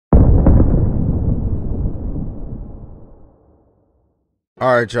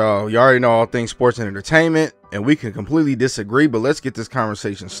All right, y'all. You already know all things sports and entertainment, and we can completely disagree, but let's get this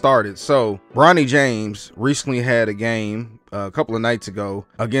conversation started. So, Bronny James recently had a game a couple of nights ago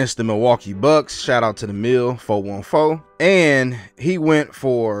against the Milwaukee Bucks. Shout out to the Mill 414. And he went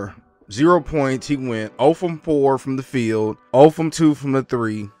for 0 points. He went 0 from 4 from the field, 0 from 2 from the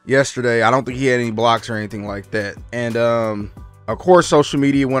 3 yesterday. I don't think he had any blocks or anything like that. And of course, social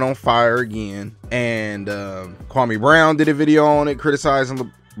media went on fire again, and Kwame Brown did a video on it criticizing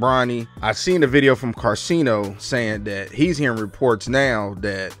Bronny. I've seen a video from Carcino saying that he's hearing reports now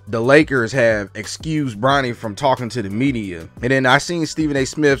that the Lakers have excused Bronny from talking to the media. And then I seen Stephen A.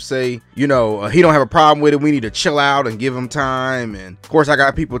 Smith say, you know, he don't have a problem with it. We need to chill out and give him time. And of course, I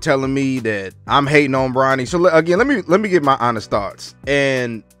got people telling me that I'm hating on Bronny. So again, let me get my honest thoughts.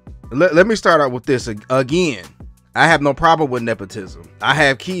 And let me start out with this again. I have no problem with nepotism. I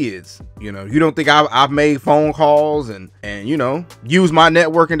have kids. You know, you don't think I've made phone calls and you know, use my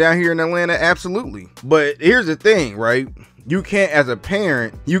networking down here in Atlanta? Absolutely. But here's the thing, right? You can't, as a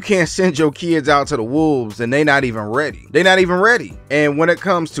parent, you can't send your kids out to the wolves and they're not even ready. They're not even ready. And when it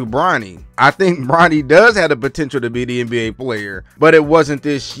comes to Bronny, I think Bronny does have the potential to be the NBA player, but it wasn't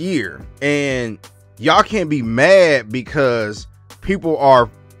this year. And y'all can't be mad because people are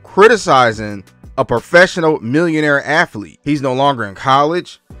criticizing a professional millionaire athlete. He's no longer in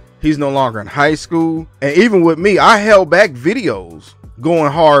college. He's no longer in high school. And even with me, I held back videos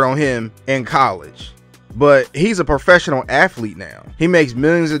going hard on him in college. But he's a professional athlete now. He makes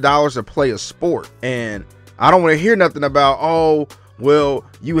millions of dollars to play a sport. And I don't want to hear nothing about, oh, well,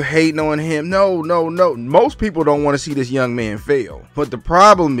 you hating on him. No. Most people don't want to see this young man fail. But the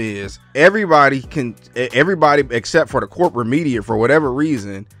problem is everybody except for the corporate media, for whatever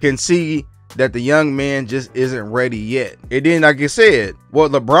reason, can see that the young man just isn't ready yet. And then, like I said,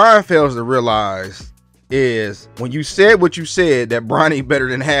 what LeBron fails to realize is when you said what you said, that Bronny better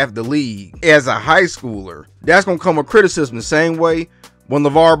than half the league as a high schooler, that's gonna come with criticism the same way when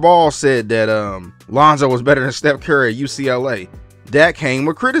LeVar Ball said that Lonzo was better than Steph Curry at UCLA. That came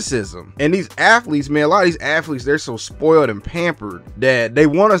with criticism. And these athletes, man, a lot of these athletes, they're so spoiled and pampered that they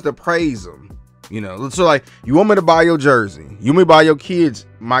want us to praise them. You know, so like, you want me to buy your jersey? You want me to buy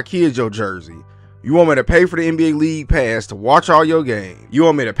my kids your jersey? You want me to pay for the NBA League Pass to watch all your games? You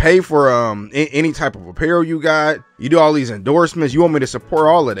want me to pay for any type of apparel you got? You do all these endorsements. You want me to support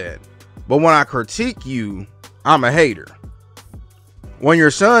all of that? But when I critique you, I'm a hater. When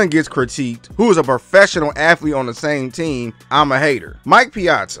your son gets critiqued, who is a professional athlete on the same team, I'm a hater. Mike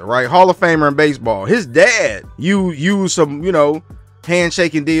Piazza, right? Hall of Famer in baseball. His dad, you use some, you know,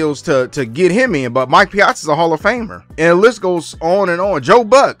 handshaking deals to get him in, but Mike Piazza's a Hall of Famer. And the list goes on and on. Joe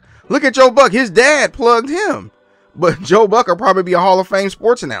Buck, look at Joe Buck. His dad plugged him. But Joe Buck will probably be a Hall of Fame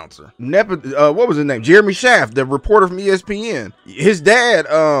sports announcer. What was his name? Jeremy Shaft, the reporter from ESPN. His dad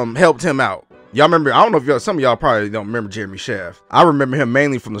helped him out. Y'all remember, I don't know if some of y'all probably don't remember Jeremy Shaft. I remember him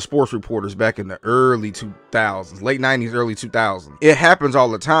mainly from the sports reporters back in the early 2000s, late 90s, early 2000s. It happens all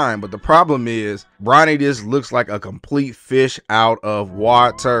the time, but the problem is Bronny just looks like a complete fish out of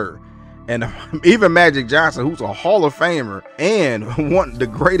water. And even Magic Johnson, who's a Hall of Famer and the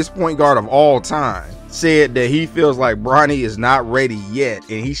greatest point guard of all time, said that he feels like Bronny is not ready yet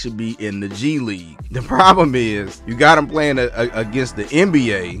and he should be in the G League. The problem is you got him playing against the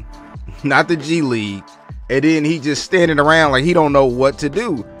NBA, not the G League, and then he just standing around like he don't know what to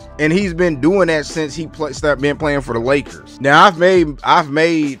do. And he's been doing that since he been playing for the Lakers. Now I've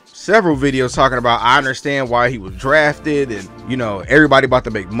made several videos talking about, I understand why he was drafted and, you know, everybody about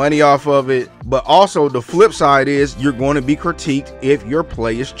to make money off of it. But also the flip side is you're going to be critiqued if your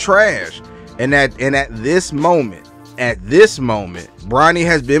play is trash. And at this moment, Bronny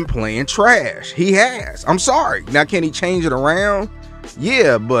has been playing trash. He has. I'm sorry. Now, can he change it around?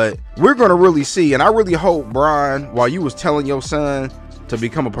 Yeah, but we're going to really see. And I really hope, Bron, while you was telling your son to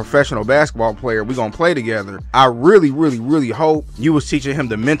become a professional basketball player, we're going to play together, I really hope you was teaching him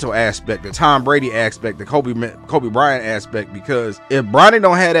the mental aspect, the Tom Brady aspect, the Kobe Bryant aspect, because if Bronny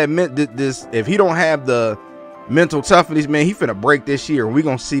don't have that, if he don't have the mental toughness, man, he finna break this year. We're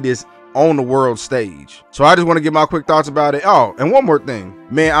going to see this on the world stage. So I just want to give my quick thoughts about it. Oh, and one more thing,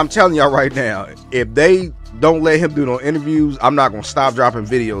 man, I'm telling y'all right now, if they don't let him do no interviews, I'm not gonna stop dropping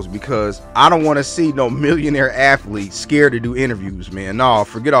videos, because I don't want to see no millionaire athlete scared to do interviews, man. No,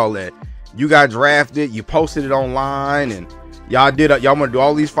 forget all that. You got drafted, you posted it online, and y'all want to do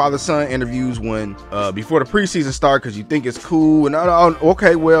all these father-son interviews when before the preseason start, because you think it's cool. And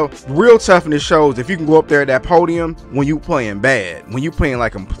okay, well, real toughness shows if you can go up there at that podium when you playing bad, when you playing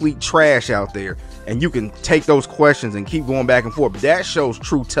like complete trash out there, and you can take those questions and keep going back and forth. That shows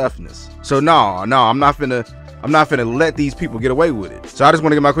true toughness. So no, I'm not finna I'm not finna let these people get away with it. So I just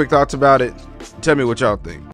want to get my quick thoughts about it. Tell me what y'all think.